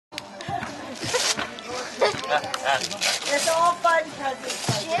It's all fun presents.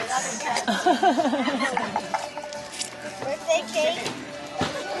 Birthday cake.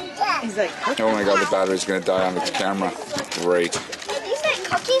 He's like, oh my god, the battery's gonna die on the camera. Great. Are these like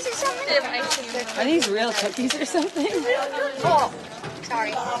cookies or something? are these real cookies or something? Oh,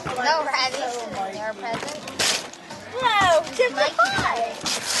 sorry. No rabbits. They're a present. Whoa, tip the pie.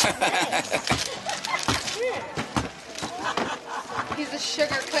 He's a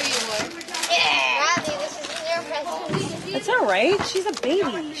sugar cookie boy. Yeah. Rabbit, this is your present. It's alright. She's a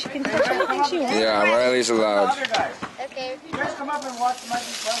baby. She can touch anything she wants. Yeah, Riley's allowed. Okay. You guys come up and watch the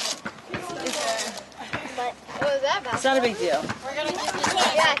Mikey present. But what was that about? It's not a big deal. We're gonna give you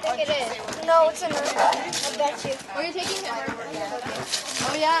Yeah, I think it is. No, it's another one. I bet you. Oh, you're taking it?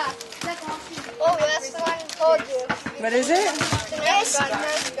 Oh, yeah. Oh, that's the one I told you. What is it? The nurse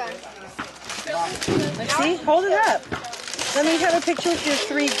gun. Let's see. Hold it up. Let me have a picture with your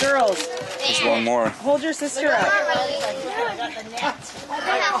 3 girls. There's one more. Hold your sister up.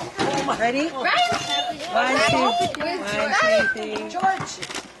 Ready? 1, 2, 3. George.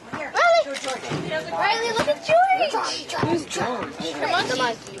 Riley, look at George. Who's George?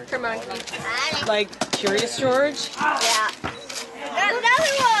 Come on. Like Curious George? Yeah.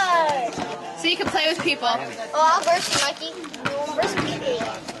 Another one. So you can play with people. Oh, I'll burst you, Mikey. You won't burst me.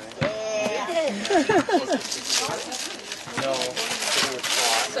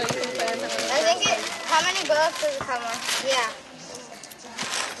 So you can play with them. I think it. How many bullets does it come on? Yeah.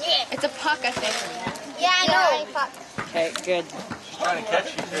 Yeah. It's a puck, I think. Yeah, I know. Fuck. Okay, good.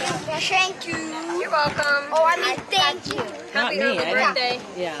 Thank you. You're welcome. Oh, I mean, thank you. Not me. Happy early birthday.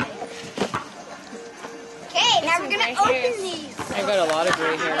 Yeah. Okay, now we're gonna open these. I've got a lot of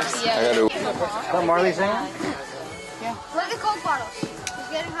gray hairs. I gotta. What Marley saying? Look at the Coke bottles. It's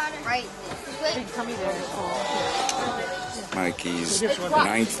getting harder. Right. Mikey's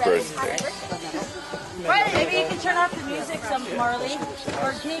 9th birthday. Right, maybe you can turn off the music, Marley.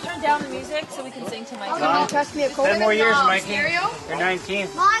 Or can you turn down the music so we can sing to Mikey? Pass me a Coke. 10 more years, Mikey. Cereal? You're 19.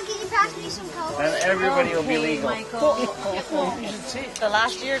 Mom, can you pass me some Coke? Then everybody will be legal. Michael. The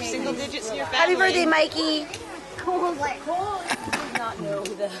last year of single digits in your family. Happy birthday, Mikey. Cool. Not know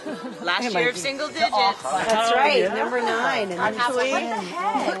the last year of single digits. That's right, number 9. And I'm What the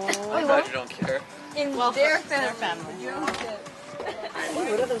heck? I'm glad you don't care. In their family.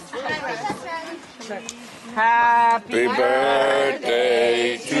 Happy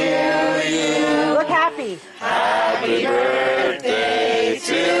birthday to you. look happy. Happy birthday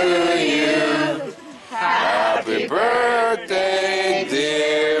to you. Happy birthday,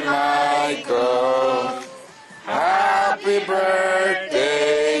 dear Michael. Happy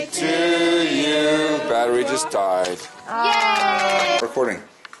birthday to you. Battery just died. Yay! Recording.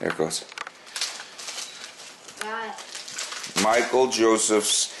 There it goes. Michael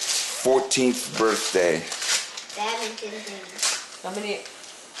Joseph's 14th birthday. How many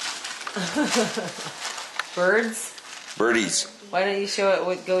birds? Birdies. Why don't you show it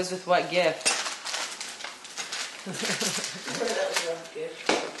what goes with what gift?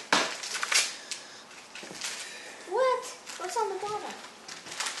 What? What's on the bottom?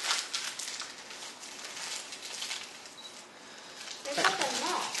 There's nothing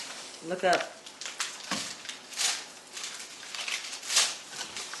else. Look up.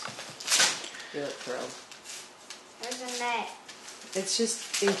 You look thrilled. There's a net. It's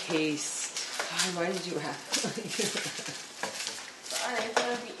just encased. God, why did you wrap it like that? Sorry, I thought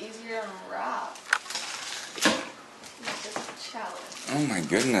it'd be easier to unwrap. It's just a challenge. Oh my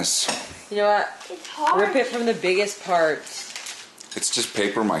goodness. You know what? It's hard. Rip it from the biggest part. It's just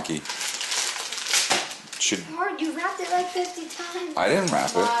paper, Mikey. Should It's hard. You wrapped it like 50 times. I didn't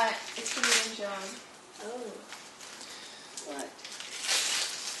wrap it. It's for me and John. Oh. What?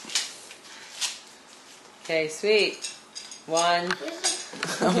 Okay, sweet. 1.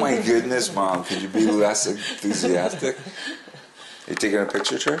 Oh my goodness, Mom. Could you be less enthusiastic? Are you taking a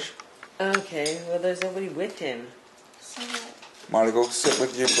picture, Trish? Okay, well there's nobody with him. Marty, go sit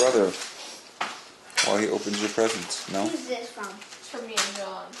with your brother while he opens your presents. No? Who's this from? It's for me and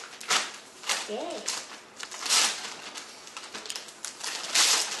John. Yay.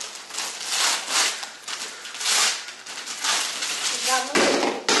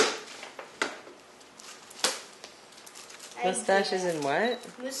 Mustaches and what?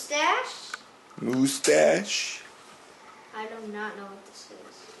 Mustache? Moustache. I do not know what this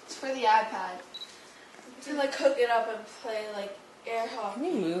is. It's for the iPad. To like hook it up and play like air hockey. Can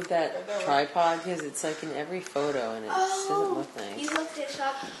you move that tripod? Because it's like in every photo and it doesn't look nice. You looked this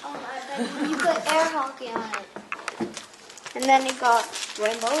up on iPad. You put air hockey on it. And then you got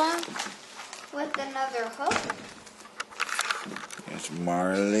rainbow lamp with another hook. There's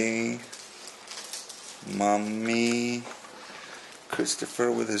Marley. Mommy.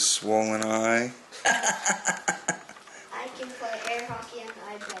 Christopher with his swollen eye. I can play air hockey on the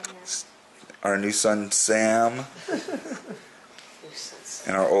iPad now. Our new son Sam.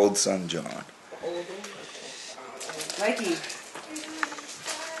 And our old son John. Mikey,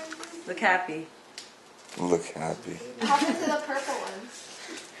 look happy. Look happy. What happened to the purple ones?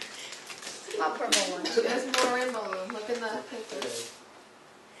 What purple one? There's more rainbow ones. Look in the pictures.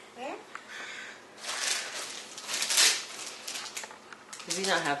 Where? Does he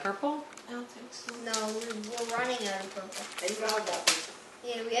not have purple? I don't think so. No, we're running out of purple. And you all got this.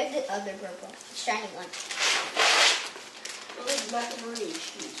 Yeah, we have the other purple. Shiny one. Well, there's macaroni and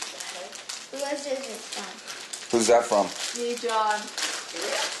cheese. Who has this one? Who's that from? Me, John.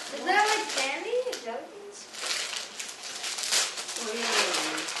 Is that like candy or jellies?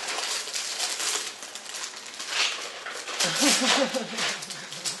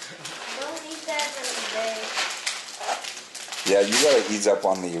 Don't eat that every day. Yeah, you gotta ease up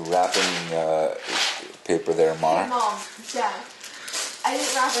on the wrapping paper there, Hey, Mar. Mom, Dad. I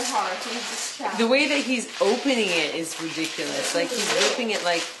didn't wrap it hard. Can you just check? The way that he's opening it is ridiculous. Like he's ripping it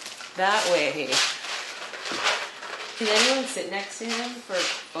like that way. Can anyone sit next to him for a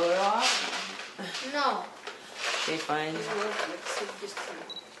photo op? No. Okay, fine. Wait,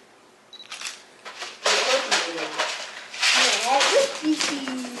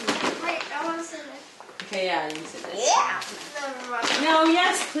 I want to sit there. Okay, yeah, you can sit there. Yeah. No,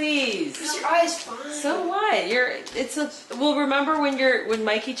 yes, please. Your eye's fine. So what? Well, remember when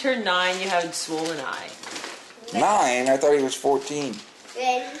Mikey turned 9, you had swollen eye. 9? I thought he was 14.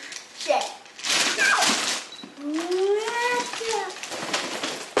 Ready, check.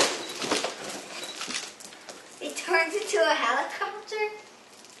 It turns into a helicopter?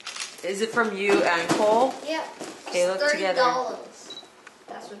 Is it from you and Cole? Yep. Okay, look $30. together.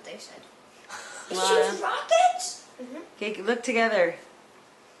 That's what they said. Come on. rockets? Okay, look together.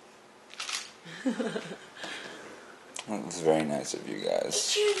 That was very nice of you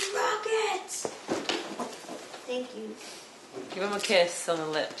guys. Shoots rockets! Thank you. Give him a kiss on the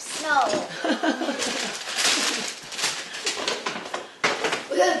lips. No.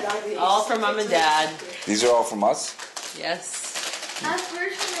 All from Mom and Dad. These are all from us? Yes. At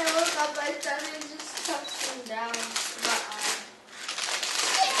first when I looked up, I thought it just touching down my eye.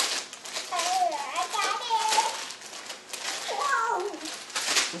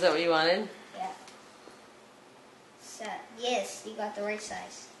 Is that what you wanted? Yeah. So, yes, you got the right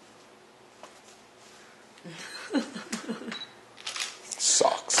size.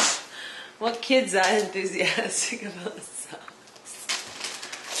 Socks. What kid's that enthusiastic about socks?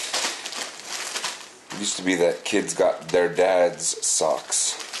 It used to be that kids got their dad's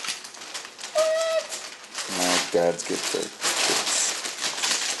socks. What? Now dads get their kids.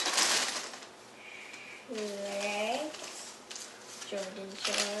 Legs. Jordan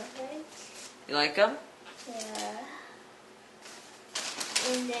shorts. You like them? Yeah.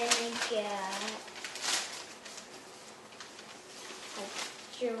 And then I got a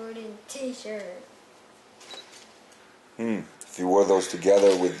Jordan t-shirt. If you wore those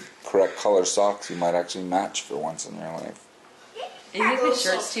together with correct color socks, you might actually match for once in your life. You think the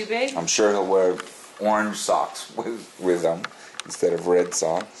shirt's too big? I'm sure he'll wear orange socks with them instead of red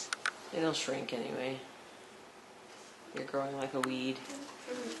socks. It'll shrink anyway. You're growing like a weed.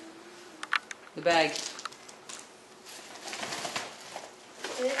 The bag.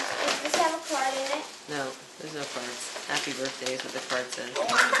 Does this have a card in it? No, there's no cards. Happy birthday is what the card says.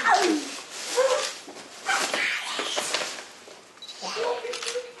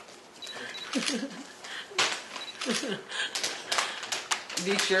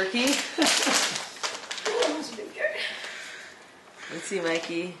 Beef jerky? Let's see,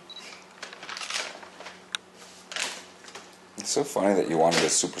 Mikey. It's so funny that you wanted a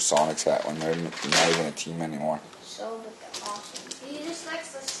Supersonics hat when they're not even a team anymore. So, but they're awesome. He just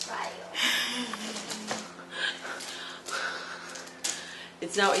likes the style.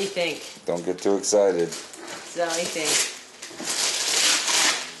 It's not what you think. Don't get too excited. It's not what you think.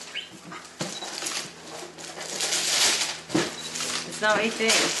 It's not what you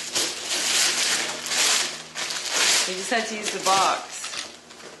think. You just had to use the box.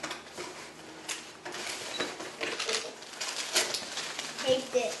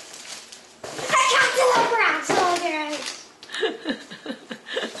 Take this. I got the brown soldiers.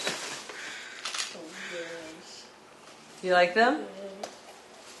 You like them?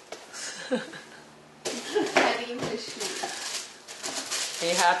 Petting the sheep. Are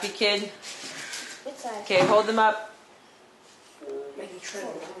you happy, kid? What's that? Okay, hold them up. Maybe try it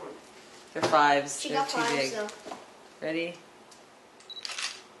on. They're 5s. She They're got too five, big. so. Ready?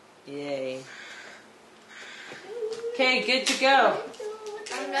 Yay. Okay, good to go.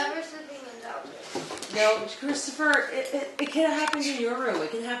 I'm never sleeping without it. No, Christopher, it can happen in your room.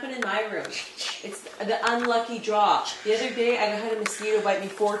 It can happen in my room. It's the unlucky draw. The other day, I had a mosquito bite me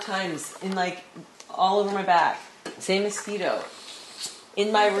 4 times in like all over my back. Same mosquito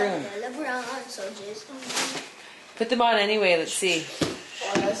in my room. LeBron soldiers. Put them on anyway. Let's see.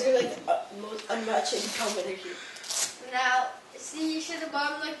 Oh, those are like a much incumbent here. Now, see, you should have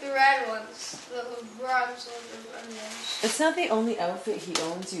bought like the red ones, the LeBron soldier onions. It's not the only outfit he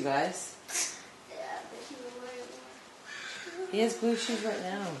owns, you guys. Yeah, but he will wear it more. He has blue shoes right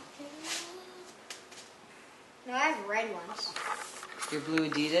now. No, I have red ones. Your blue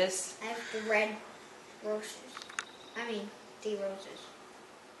Adidas. I have the red roses. I mean, the roses.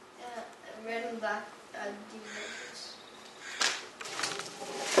 Red and black the roses.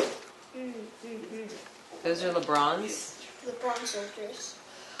 Those are LeBron's. LeBron soldiers.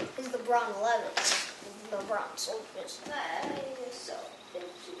 It's LeBron 11. LeBron soldiers. So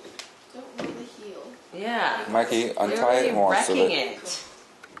Don't move the heel. Yeah. Mikey, You're untie already it more so wrecking that. it.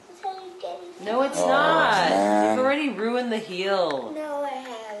 No, it's Oh, not. man. You've already ruined the heel. no, I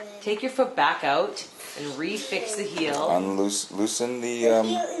haven't. Take your foot back out and refix the heel. Loosen the. The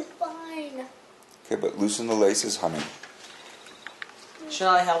heel is fine. Okay, but loosen the laces, honey.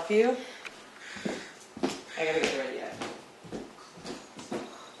 Shall I help you? I gotta get ready yet.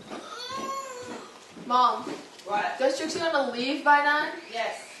 Mom, What? does Trixie want to leave by 9?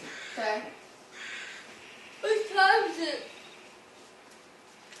 Yes. Okay. What time is it?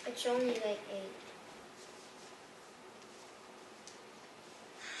 It's only like 8.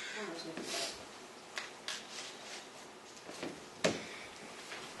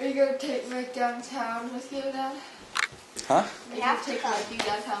 Are you going to take Mike downtown with you, Dad? Huh? Are you going to take Mikey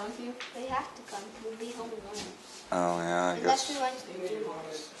downtown with you? They have to come. We'll be home alone. Oh yeah, I Unless guess. we went to the gym.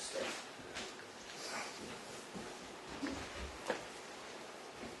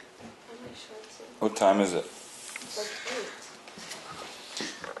 What time is it? It's like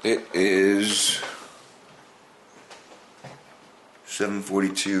 8. It is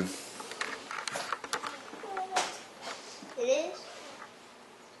 7:42. It is?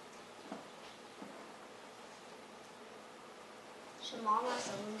 So Mom has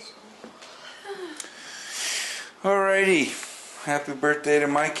to lose one. Alrighty. Happy birthday to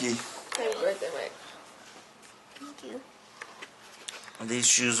Mikey. Happy birthday, Mike. Thank you. These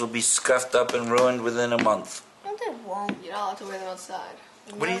shoes will be scuffed up and ruined within a month. No, they won't. You're not allowed to wear them outside.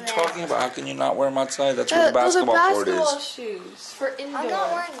 What are know you that. talking about? How can you not wear them outside? That's where the Those are basketball court basketball is. shoes for indoor. I'm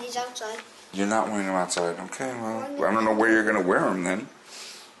not wearing these outside. You're not wearing them outside. Okay, well, I don't know where you're going to wear them then.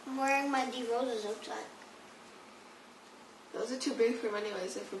 I'm wearing my D Roses outside. Those are too big for him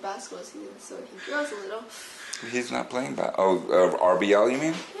anyways. They're for basketball season, so he grows a little. He's not playing RBL, you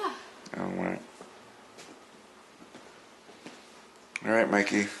mean? Yeah. Oh, right. All right,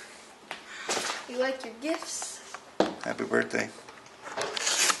 Mikey. You like your gifts? Happy birthday.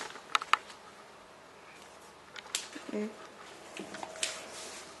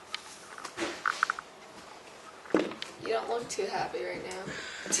 You don't look too happy right now.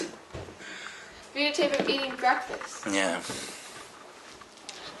 Videotape him eating breakfast. Yeah.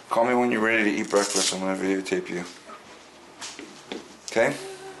 Call me when you're ready to eat breakfast. I'm going to videotape you. Okay?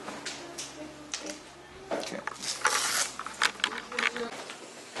 Okay.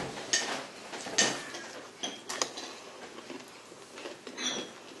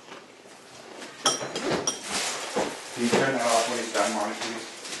 Can you turn that off when he's done, Monty, please?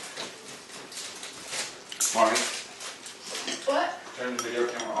 Monty, What? turn the video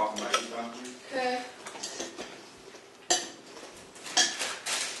camera off when he's done, please. Okay.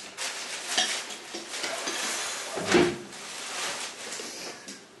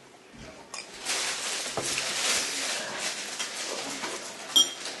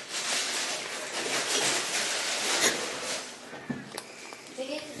 They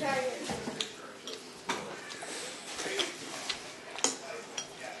need to charge it.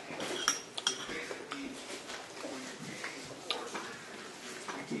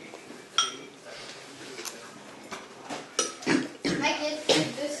 Mike,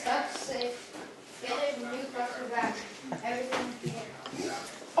 get this stuff safe. Get a new crusher back. Everything.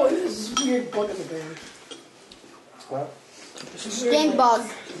 Oh, this is weird bug in the bag. What? Stink bug.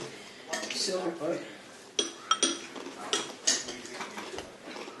 Silver bug.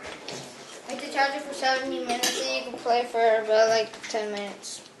 I have to charge it for 70 minutes and you can play for about like 10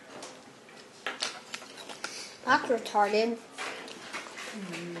 minutes. Not retarded.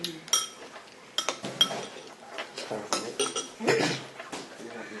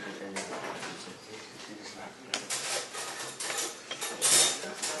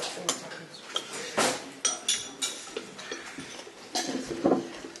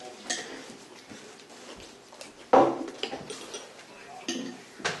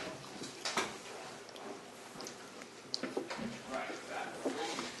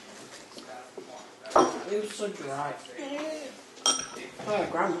 It was so dry. Oh, yeah,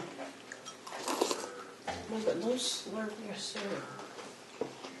 grandma. Oh my god, no slurping your cereal.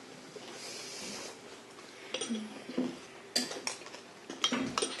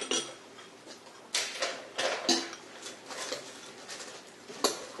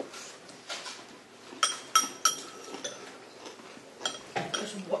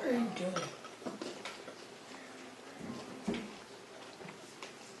 What are you doing?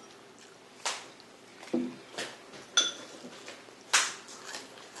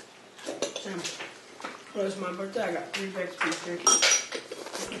 Sam, when it was my birthday, I got 3 bags of beef jerky.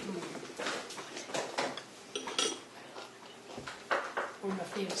 One of my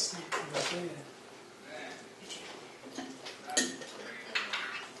favorite snacks in Nigeria.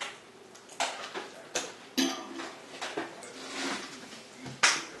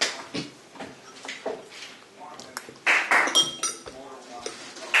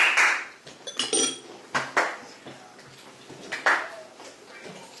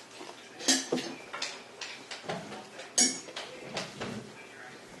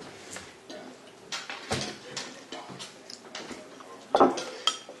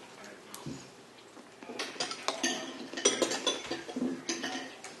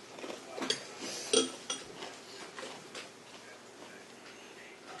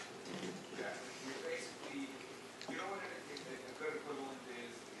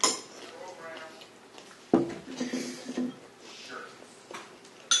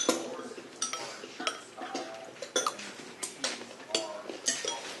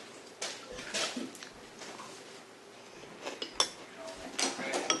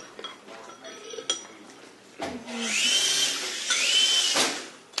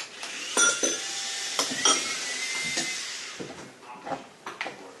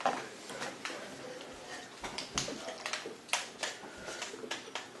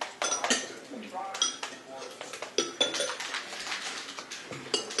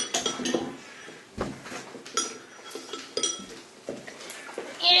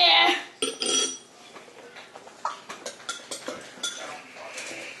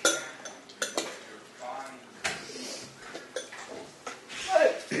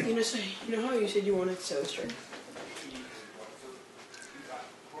 You know how you said you wanted soda string?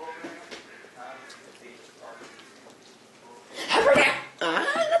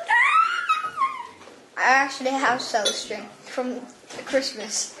 I actually have soda string from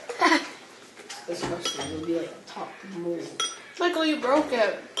Christmas. This restaurant would be like a top mold. Michael, you broke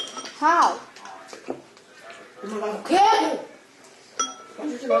it. How? Oh my god, okay! What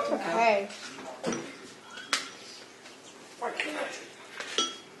did you about to have? Okay.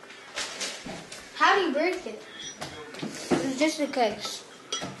 How do you break it? It's just a case.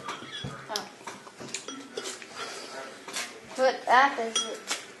 Oh. What app is it?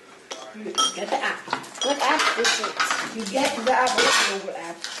 You get the app. What app is it? You get the app. I don't know what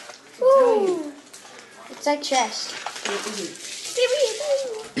app. I'll tell you. Woo! It's like chess. It isn't. Give me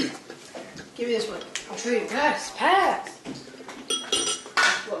a Give me this one. I'll show you. Pass. Pass.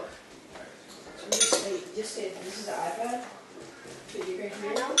 Look. So just say this is the iPad. So you right here.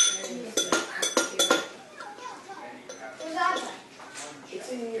 And this is the app here. Where's that? It's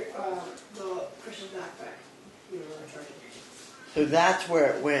in your the person's backpack. You know where I'm charging. So that's where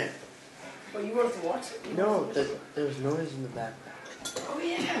it went. Oh, you wanted to watch it? No, there was noise in the background. Oh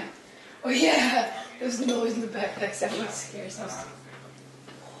yeah. Oh yeah. There's noise in the backpack. That one scares us.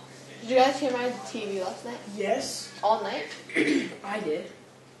 Did you guys hear my TV last night? Yes. All night? I did.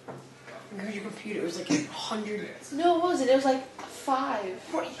 I heard your computer. It was like 100. No, it wasn't. It was like 5.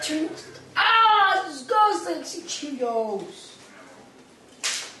 What? Ah, disgusting. See Cheetos.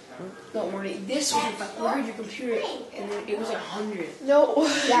 Don't worry. This was like I heard your computer, and then it was like 100. No.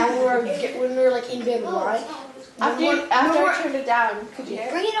 Yeah, when we were like in bed, why? After I turned it down, could you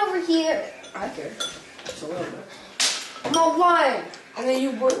hear? Bring it over here. I care. It's a little bit. I'm not lying. And then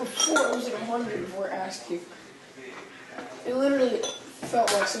you were before it was like 100 before I asked you. It literally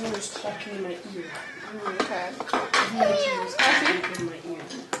felt like someone was talking in my ear. Okay. Someone was talking in my ear.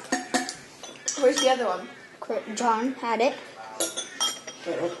 Where's the other one? John had it.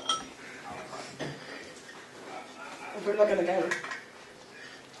 Wait, what? We're looking again.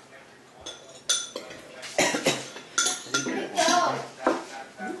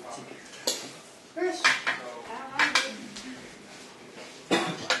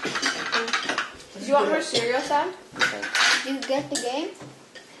 Do you want more cereal, Sam? You get the game?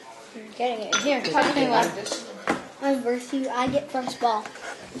 You're getting it. Here, How do you like this? my birthday, I get first ball.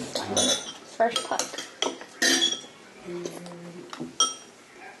 First puck.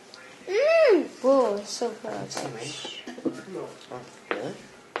 Whoa, it's so close. Really?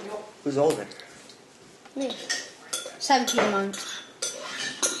 Who's older? Me. 17 months.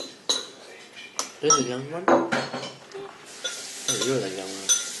 You're the young one? Oh, you're the young one.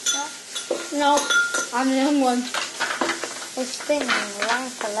 No, I'm the young one. This thing is long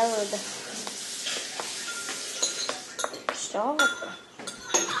to load. Stop.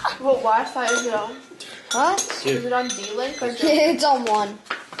 What Wi-Fi is it on? What? Is it on D-Link or just... It's on one.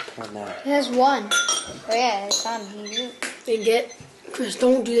 Come on now. It has one. Oh yeah, it's on easy. Then get Chris.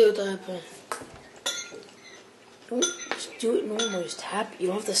 Don't do that with the iPad. Don't just do it normal. Just tap. You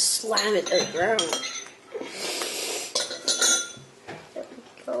don't have to slam it to the ground.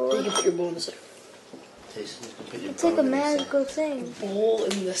 You can put your bowl in the sink. Tason's gonna put your It's like a bone in the magical thing. Bowl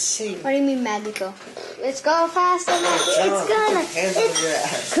in the sink. What do you mean magical? It's going faster than sink. it's gonna. Hands on your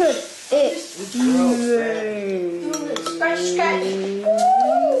ass. Could it?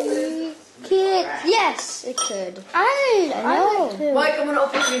 Kick. Yes, it could. I know. Mike, I'm gonna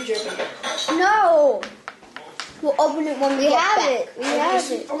open your jerky. No. We'll open it when we have it. We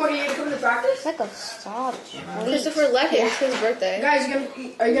have it. Oh, are you gonna come to practice? Like a stop. Christopher left it. It's his birthday. Guys,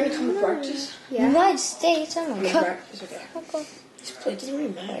 are you gonna come to practice? Yeah. United States. Oh my god. Practice, okay. Okay. It doesn't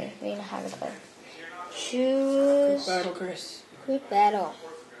really matter. We don't have it play. Choose. Battle, Chris. Quick battle.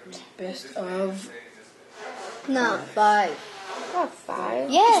 Best of. No, 5. Not 5.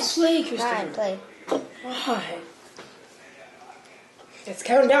 Yes. Play, Christopher. Fine, play. Why? It's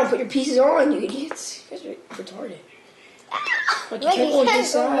counting down. Put your pieces on, you idiots. You guys are retarded. Like, you Wait, can't you go on can't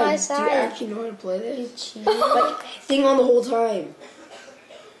this go on my side. Do you side. actually know how to play this? You cheat. Like, thing on the whole time.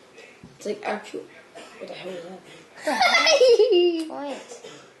 It's like actual. What the hell is that? Point.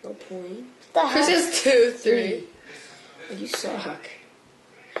 No point. The Chris heck? is 2, 3. Like, you suck.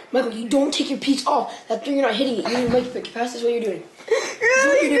 Michael, you don't take your piece off. That thing, you're not hitting it. You need to make it pass. That's what you're doing. That's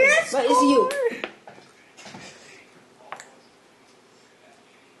what you're doing. That is you.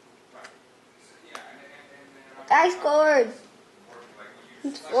 I scored.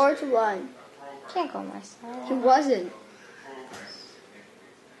 It's 4-1. Can't go on my side. It wasn't.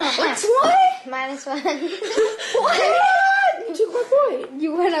 What's what? -1. What? You took my point. You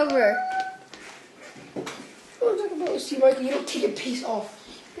went over. What I'm talking about is, see, Michael, you don't take your piece off.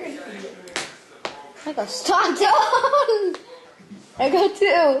 You're an idiot. I got stop down. I got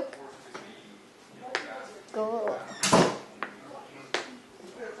 2. Go.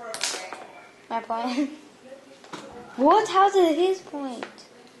 My point. What? How's it his point?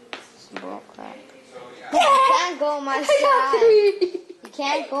 Bull crap. You can't go on my side. You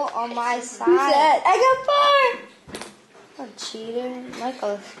can't go on my side. I got 4. Oh, cheater.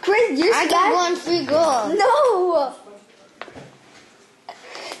 Michael. Chris, you're I got 1 free goal. No.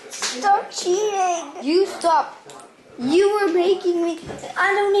 Stop cheating. You stop. You were making me.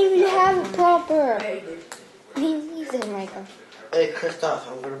 I don't even have it proper. Me neither, Michael. Hey, Christoph,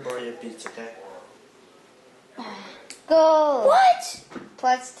 I'm gonna borrow your pizza, okay? Go. What?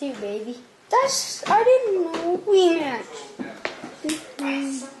 +2, baby. That's, I didn't know. Rematch.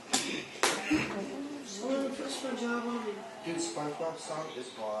 Dude, SpongeBob song is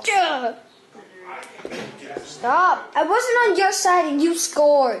boss. Stop. I wasn't on your side and you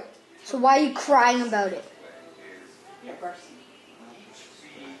scored. So why are you crying about it?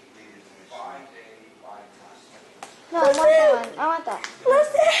 No, I want that one. I want that.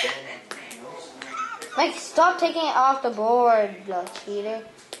 Like, stop taking it off the board, you cheater.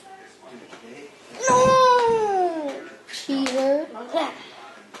 No! Cheater.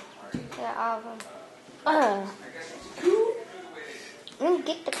 Get off him.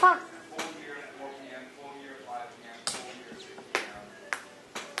 Get the cock.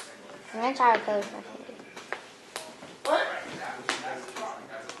 I'm gonna try to close my finger.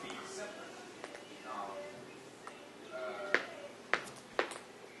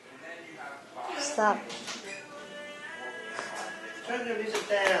 Stop. Turn your music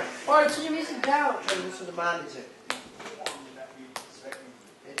down. Alright, turn your music down. Try to listen to my music.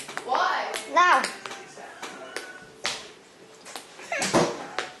 Why? Now.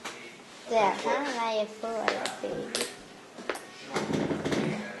 There, now you're full of it, baby.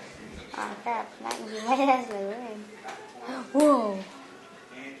 Oh crap, not you might have to win. Whoa.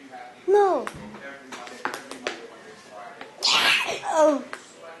 No. Oh.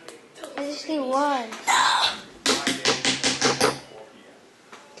 I just need 1.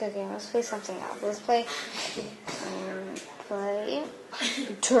 Okay, let's play something else. Let's play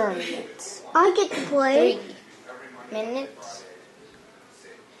tournaments. I get to play 3 minutes.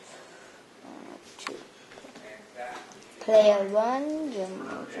 2. Player 1,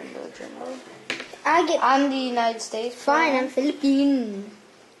 jumbo. I'm the United States. Fine, I'm Philippines.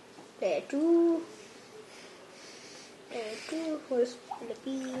 Player 2. Player 2 was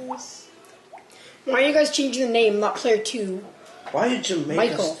Philippines. Why are you guys changing the name? Not player 2. Why did you make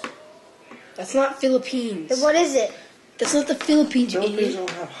Michael. us? That's not Philippines. Then what is it? That's not the Philippines, you Philippines idiot.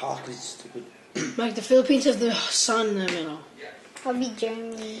 don't have hockey, stupid. Mike, the Philippines have the sun in the middle. I'll be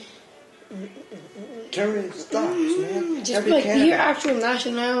Germany. Germany sucks, man. Just Every like be your Canada. actual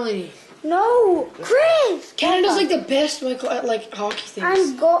nationality. No, Chris. Canada's like the best, Michael, at like hockey things. I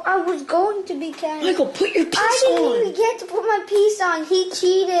was going to be Canada. Michael, put your piece I didn't on. even get to put my piece on. He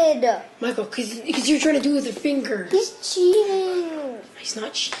cheated. Michael, because you're trying to do it with your finger. He's cheating. He's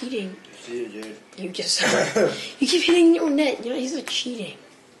not cheating. See, dude. You just you keep hitting your net. You know he's not cheating.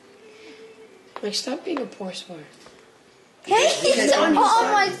 Like, stop being a poor sport. Hey, he's on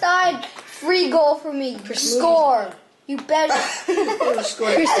my side. Free goal for me. Score. You better. Score.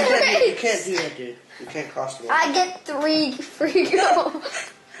 You can't do that, dude. You can't cross the line. I get 3 free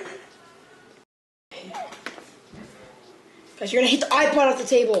goals. Guys, you're gonna hit the iPod off the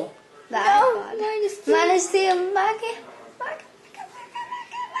table. No, minus the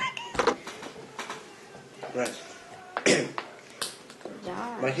Right.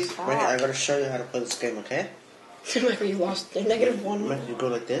 Mikey, I gotta show you how to play this game, okay? Michael, you lost. They're -1. Mikey, you go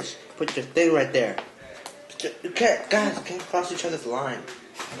like this. Put your thing right there. You can't, guys, you can't cross each other's line.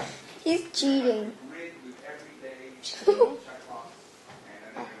 He's cheating. You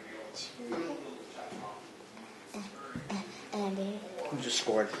just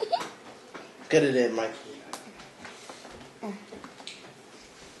scored. Get it in, Mikey.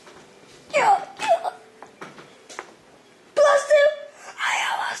 +2. I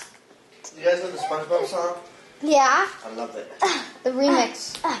almost. You guys know the SpongeBob song? Yeah. I love it. The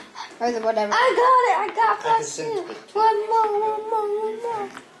remix. Or the whatever. I got I can sing to +2. it. One more.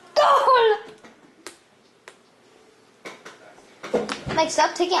 Goal! Like,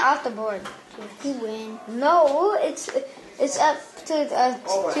 stop taking it off the board. You win. No, it's up to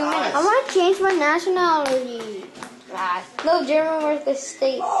 2 minutes. I want to change my nationality. No, German was the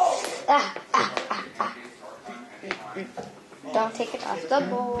state. Don't take it off the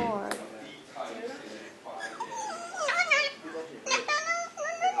board.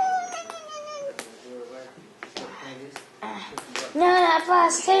 No, not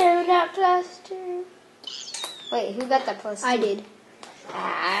 +2, not +2. Wait, who got that +2? I did.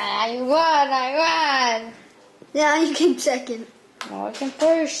 I won. Now you came second. No, I came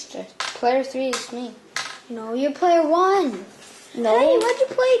first. Player 3 is me. No, you're player 1. No. Hey, why'd you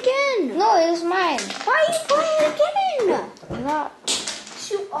play again? No, it was mine. Why are you playing again? I'm not.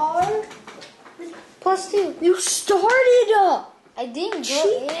 You are? +2. You started. I didn't go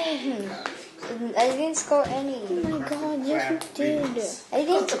in. I didn't score any. Oh my god, yes you did. I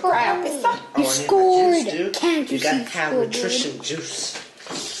didn't score any. You scored. Can't you gotta see have scoreboard? nutrition juice.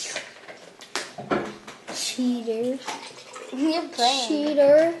 Cheater. You're playing.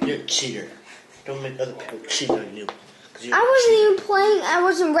 Cheater. You're a cheater. Don't make other people cheat on you. I wasn't even playing. I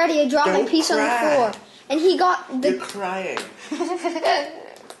wasn't ready. I dropped my Don't piece on the cry. floor. And he got You're the... crying.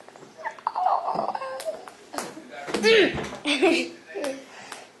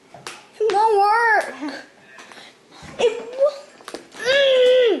 It won't work. It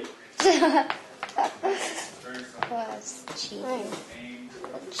was cheating.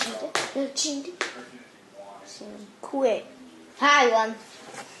 Cheating. Quit. Hi, one.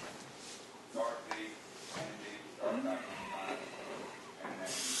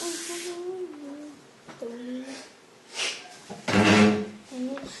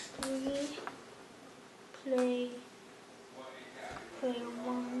 Play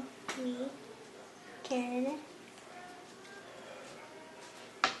 1, me, Canada.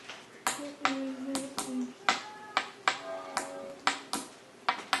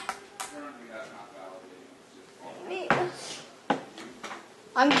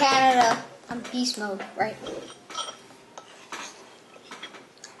 I'm Canada. I'm beast mode, right?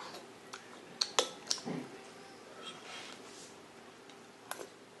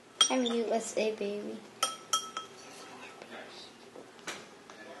 I'm USA, baby.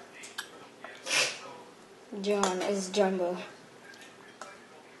 John is Jumbo.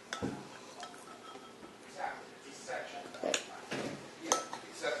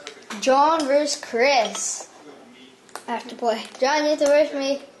 John versus Chris. I have to play. John, you have to verse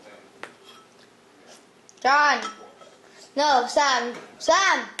me. John. No, Sam.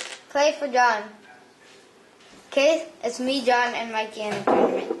 Sam! Play for John. Okay? It's me, John, and Mikey in the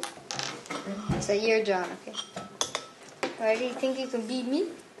tournament. So you're John, okay? Ready? You think you can beat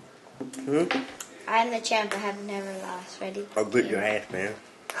me? I'm the champ. I have never lost. Ready? I'll beat your ass, man.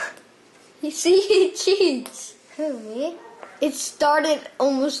 You see, he cheats. Who, me? It started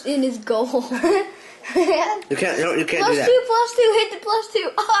almost in his goal. You can't do that. +2, +2, hit the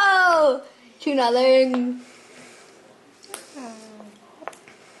 +2. Oh! 2-0.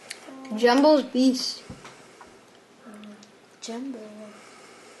 Jumbo's beast.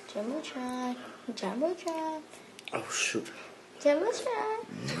 Jumbotron. Oh shoot. Jumbotron.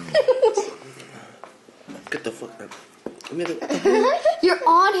 Get the fuck out. You're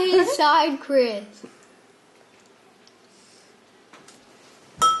on his side, Chris.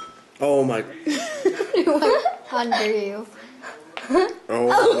 Oh my. Under you. Oh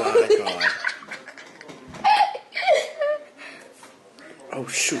my god. Oh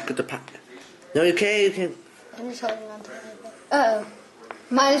shoot, get the pack. No, you can't. I'm just holding on to it. Uh-oh.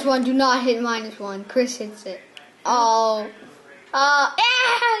 -1, do not hit -1. Chris hits it. Oh.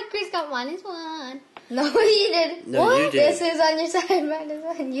 Yeah! Chris got -1. No, he did. No, what? you did. This is on your side,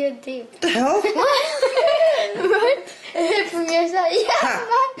 -1. You had 2. What the hell? What? Hit from your side. Yeah, Ha.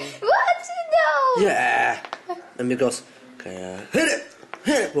 what? No. Yeah. And me goes, okay, hit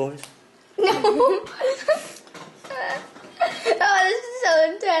it, boys. No. Oh, this is so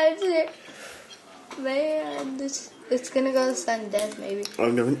intense. Man, it's gonna go to sudden death, maybe. Oh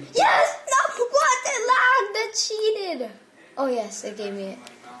no. Yes! No! What? It lagged! That cheated! Oh, yes, it gave me it.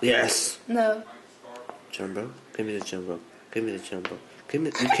 Yes. No. Jumbo, give me the jumbo. Give me the jumbo. Give me.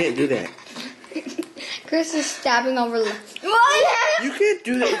 You can't do that. Chris is stabbing over. What? You can't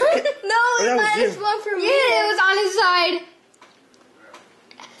do that. You can't. No, Oh, that was it's you. -1 for me. Yeah, it was on his side.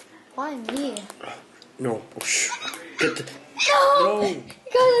 Why me? No. Oh, shh. Get the. No! No. You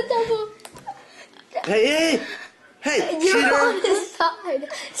got a double. Hey. You're Cheater. on his side.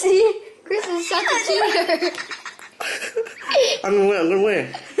 See? Chris is such a cheater. I'm gonna win.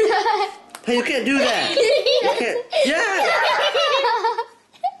 Hey, you can't do that. You can't. Yeah.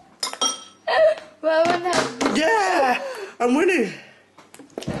 Well, what happened? Yeah. I'm winning.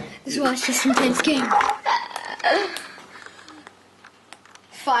 Let's watch this intense game.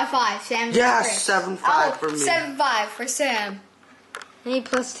 5-5, Sam. Yeah, Chris. 7-5 for me. 7-5 for Sam. I need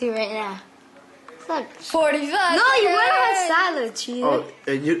 +2 right now. It's not 45. No, you went on silent, cheater. Oh,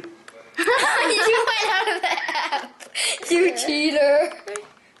 and you. You went out of the app. You cheater.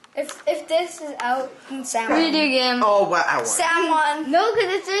 If this is out, then Sam won. Video game. Oh, wow. I won. Sam won. No,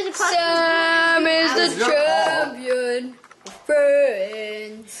 because it's just Sam is the champion.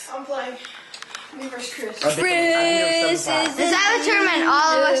 Friends. I'm playing. Me versus Chris. Chris is Let's have a tournament.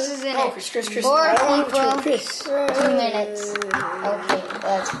 All of us is in Oh, it. Chris. 4 I don't want to people. play Chris. 2 minutes. Okay,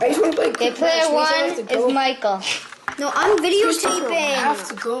 let's I just want to play Okay, Chris. player Means I 1 have to go. is Michael. No, I'm I videotaping. have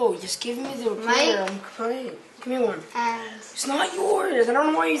to go. Just give me the player. I'm playing. Give me one. And It's not yours. I don't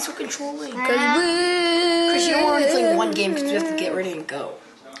know why you're so controlling. Chris, Chris, you don't want to play one game because we have to get ready and go.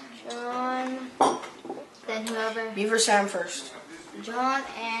 John. Then whoever. Me versus Sam first. John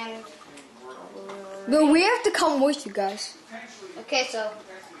and. No, we have to come with you guys. Okay, so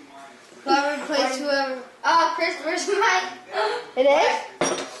whoever plays whoever. Oh, Chris versus Mike. It is?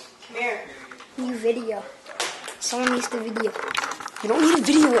 Come here. New video. Someone needs the video. You don't need a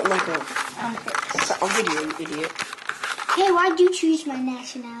video it, Michael. I'll video, you idiot. Hey, why'd you choose my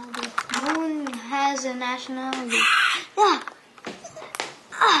nationality? No one has a nationality.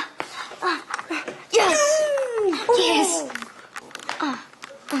 Yes! Yes!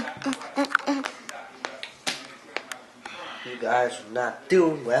 You guys are not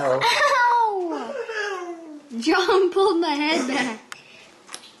doing well. Ow! John pulled my head back.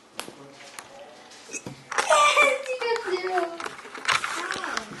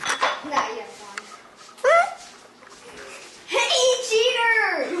 Hey,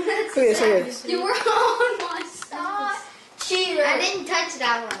 cheater! Look at this. You were on my side. Cheater. I didn't touch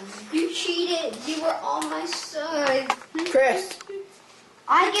that one. You cheated. You were on my side. Chris.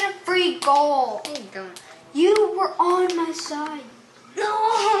 I get a free goal. No, you don't. You were on my side.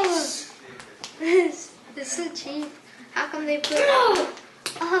 No! This is so cheap. How come they put... No!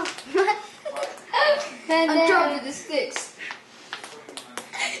 Oh, what? I'm dropping the sticks.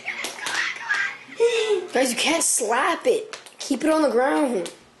 Guys, you can't slap it. Keep it on the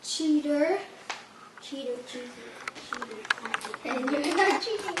ground. Cheater. Cheater. And you're not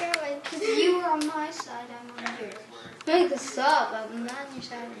cheating, girl, because you were on my side, I'm on yours. Make this up, I'm not on your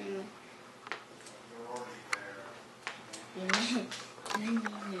side anymore. No!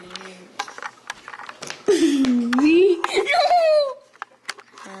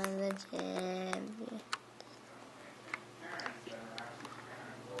 I'm the champion.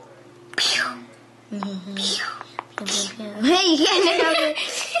 Hey, you can't have it.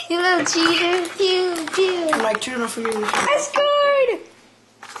 You little cheater. Pew, pew. I'm like, turn off your...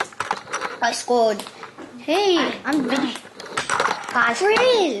 I scored. Hey, I'm big. Chris. I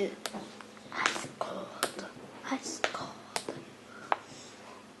scored.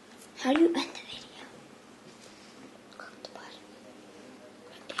 How do you end the video? Click the button.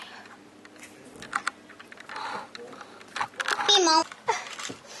 Right there. Hey, Mom.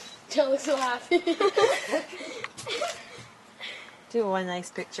 Joe looks so happy. Do one nice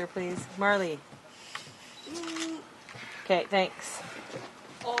picture, please. Marley. Okay, thanks.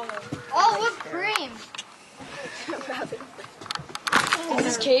 Oh, whipped cream. Is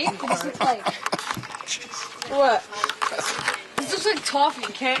this cake? What does this look like? What? This looks like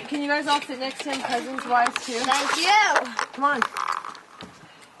toffee. Can you guys all sit next to him, cousins-wise, too? Thank you. Come on.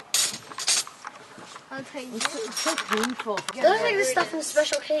 I'll take you. It's so painful. It looks like the stuff from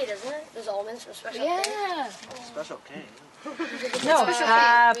Special K, doesn't it? There's almonds from Special K. Yeah. Special K. No.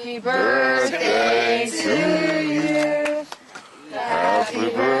 Happy birthday to you. Happy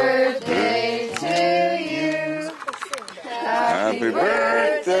birthday to you. Happy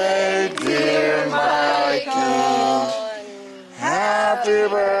birthday, dear Mikey. Happy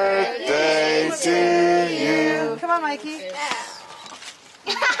birthday to you. Come on, Mikey.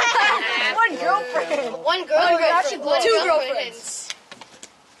 One girlfriend. One girlfriend. Two girlfriends.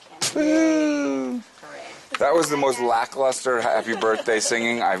 Woo. That was the most lackluster happy birthday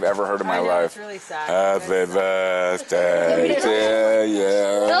singing I've ever heard in my I know, life. it's really sad. Happy birthday to That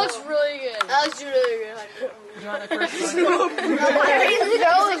you. looks really good. That was really good. You want the first one?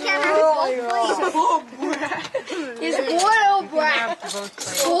 He's spoiled brat.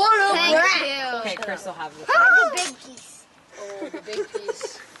 Spoiled brat. Okay, Chris will have this. The big piece. Oh, the big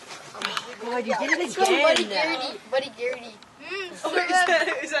piece. God, you did it Buddy again. Garrity. Buddy Garrity. Is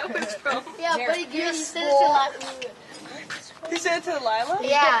that what it's from? Yeah, Buddy Garrity said it to Lila. You said it to Lila?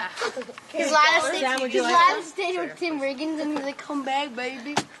 Yeah. His Lila Sam, would stayed. you His like Lila stayed with Tim Riggins, and he's like, "Come back,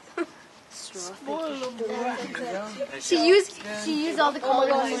 baby." She used all the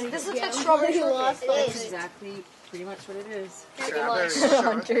colors. This looks like strawberry shortcake. That's exactly pretty much what it is.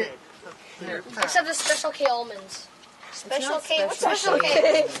 Except the Special K almonds. Special not K. What's Special Special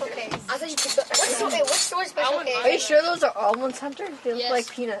K? Okay. I thought you picked up. What's story Special K? Are you sure those are almonds, Hunter? They look Yes. like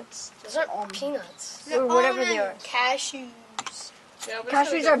peanuts. Those are peanuts. Or whatever they are. Cashews.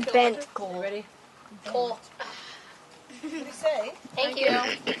 Cashews are bent, Cole. Ready? Cool. What did you say? Thank you.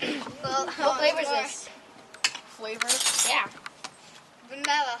 What flavor is this? Flavor? Yeah.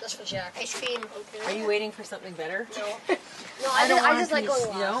 Vanilla. That's for Jack. Ice cream. Okay. Are you waiting for something better? No, I just like going You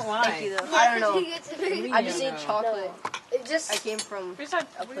last. don't? Why? Thank you, though. I don't know. Maybe I you just don't ate know. chocolate. It just. I came from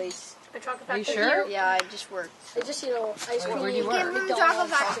a place. The chocolate Are you factory sure? here, Yeah, I just worked. It just, you know, ice cream. Where do you work? Give him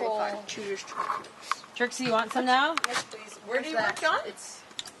McDonald's, chocolate factory. Tudor's chocolate. Trixie, you want some now? Yes, please. Where do you work, John? It's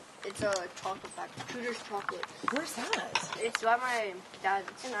a chocolate factory. Tudor's chocolate. Where's that? It's by my dad.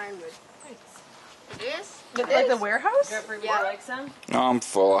 It's in Ironwood. This? Like the warehouse? Would Yeah. you like some? No, I'm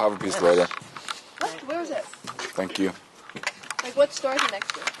full. I'll have a piece later. What? Where was it? Thank you. Like what store is it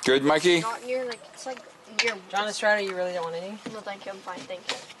next to? Good, Mikey? Not near, like, it's like near. John Estrada, you really don't want any? No, thank you. I'm fine. Thank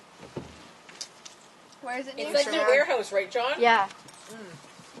you. Where is it? It's like the warehouse, right, John? Yeah.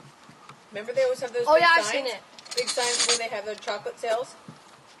 Remember they always have those Oh big yeah, I've signs? seen it. Big signs where they have their chocolate sales?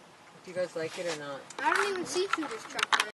 Do you guys like it or not? I don't even see Tudor's chocolate.